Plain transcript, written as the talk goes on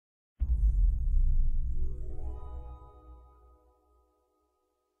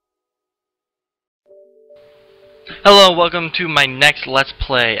Hello, welcome to my next Let's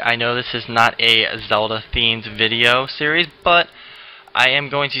Play. I know this is not a Zelda-themed video series, but I am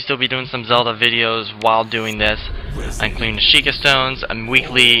going to still be doing some Zelda videos while doing this, including the Sheikah Stones, a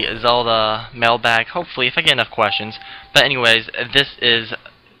weekly Zelda mailbag, hopefully, if I get enough questions. But anyways, this is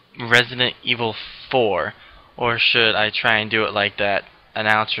Resident Evil 4, or should I try and do it like that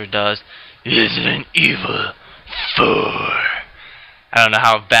announcer does, Resident Evil 4. I don't know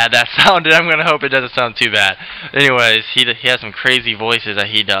how bad that sounded. I'm gonna hope it doesn't sound too bad. Anyways, he has some crazy voices that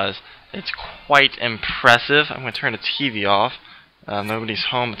he does. It's quite impressive. I'm gonna turn the TV off. Nobody's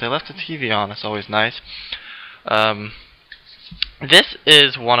home, but they left the TV on. That's always nice. This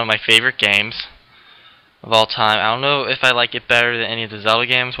is one of my favorite games of all time. I don't know if I like it better than any of the Zelda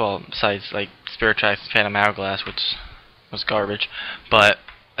games. Well, besides like Spirit Tracks and Phantom Hourglass, which was garbage. But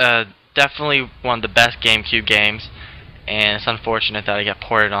definitely one of the best GameCube games. And it's unfortunate that I got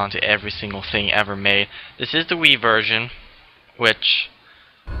ported onto every single thing ever made. This is the Wii version, which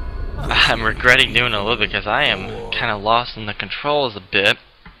I'm regretting doing a little bit because I am kind of lost in the controls a bit.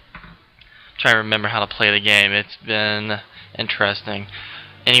 Trying to remember how to play the game. It's been interesting.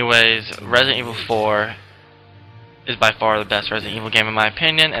 Anyways, Resident Evil 4 is by far the best Resident Evil game in my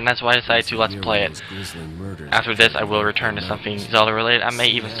opinion, and that's why I decided to let's play it. After this, I will return to something Zelda related. I may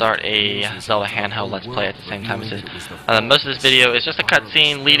even start a Zelda handheld let's play at the same time as this. Most of this video is just a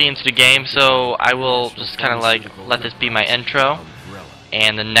cutscene leading into the game, so I will just kind of like let this be my intro.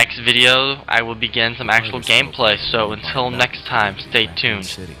 And the next video, I will begin some actual gameplay. So until next time, stay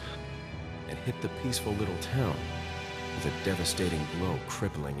tuned. And hit the peaceful little town with a devastating blow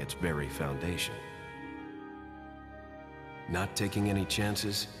crippling its very foundation. Not taking any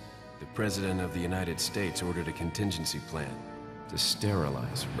chances, the President of the United States ordered a contingency plan to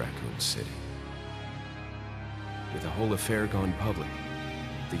sterilize Raccoon City. With the whole affair gone public,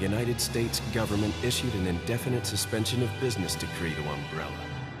 the United States government issued an indefinite suspension of business decree to Umbrella.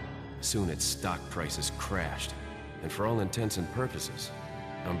 Soon its stock prices crashed, and for all intents and purposes,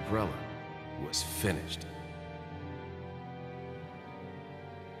 Umbrella was finished.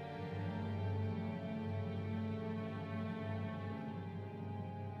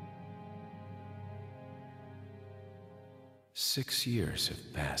 Six years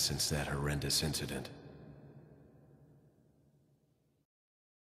have passed since that horrendous incident.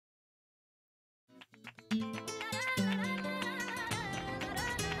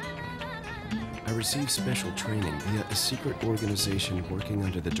 I received special training via a secret organization working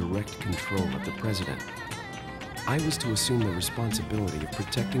under the direct control of the president. I was to assume the responsibility of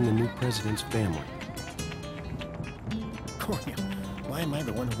protecting the new president's family. Cornel, why am I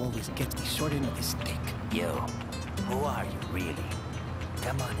the one who always gets the short end of the stick? You, who are you really?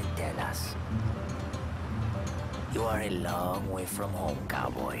 Come on and tell us. You are a long way from home,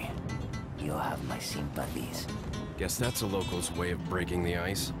 cowboy. You have my sympathies. Guess that's a local's way of breaking the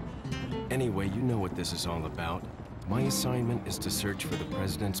ice. Anyway, you know what this is all about. My assignment is to search for the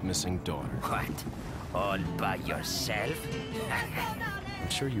president's missing daughter. What? All by yourself? I'm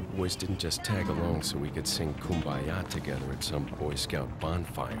sure you boys didn't just tag along so we could sing Kumbaya together at some Boy Scout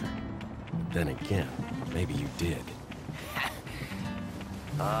bonfire. Then again, maybe you did.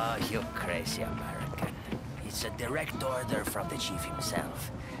 Oh, you crazy American. It's a direct order from the chief himself.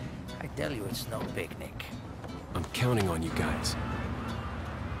 I tell you, it's no picnic. I'm counting on you guys.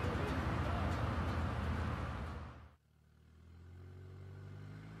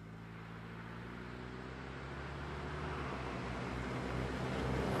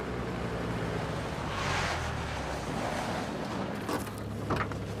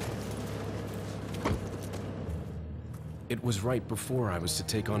 It was right before I was to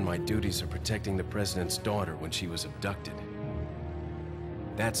take on my duties of protecting the president's daughter when she was abducted.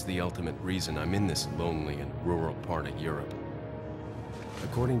 That's the ultimate reason I'm in this lonely and rural part of Europe.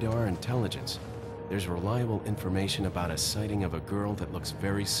 According to our intelligence, there's reliable information about a sighting of a girl that looks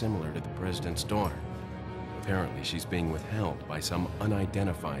very similar to the president's daughter. Apparently, she's being withheld by some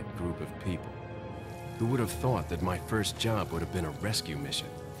unidentified group of people. Who would have thought that my first job would have been a rescue mission?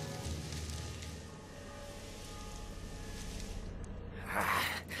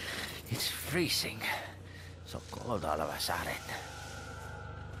 It's freezing. So cold all of a sudden.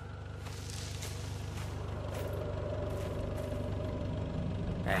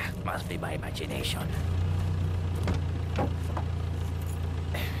 Must be my imagination.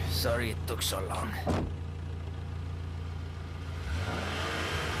 Sorry it took so long.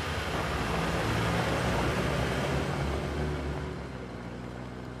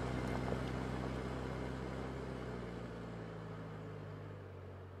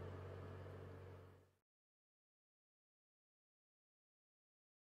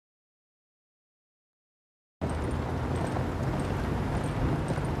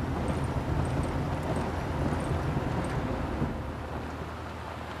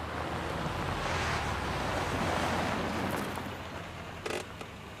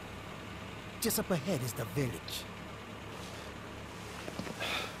 Just up ahead is the village.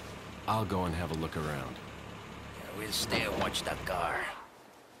 I'll go and have a look around. Yeah, we'll stay and watch the car.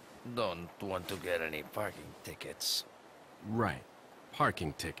 Don't want to get any parking tickets. Right.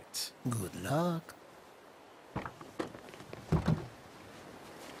 Parking tickets. Good luck.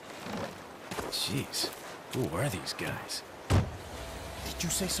 Jeez. Who are these guys? Did you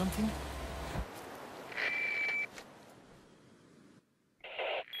say something?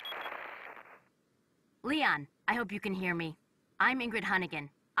 Leon, I hope you can hear me. I'm Ingrid Hunnigan.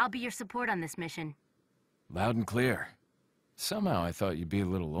 I'll be your support on this mission. Loud and clear. Somehow I thought you'd be a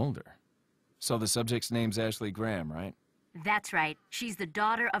little older. So the subject's name's Ashley Graham, right? That's right. She's the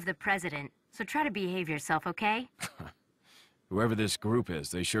daughter of the president. So try to behave yourself, okay? Whoever this group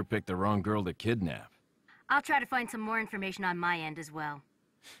is, they sure picked the wrong girl to kidnap. I'll try to find some more information on my end as well.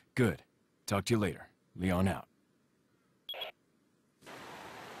 Good. Talk to you later. Leon out.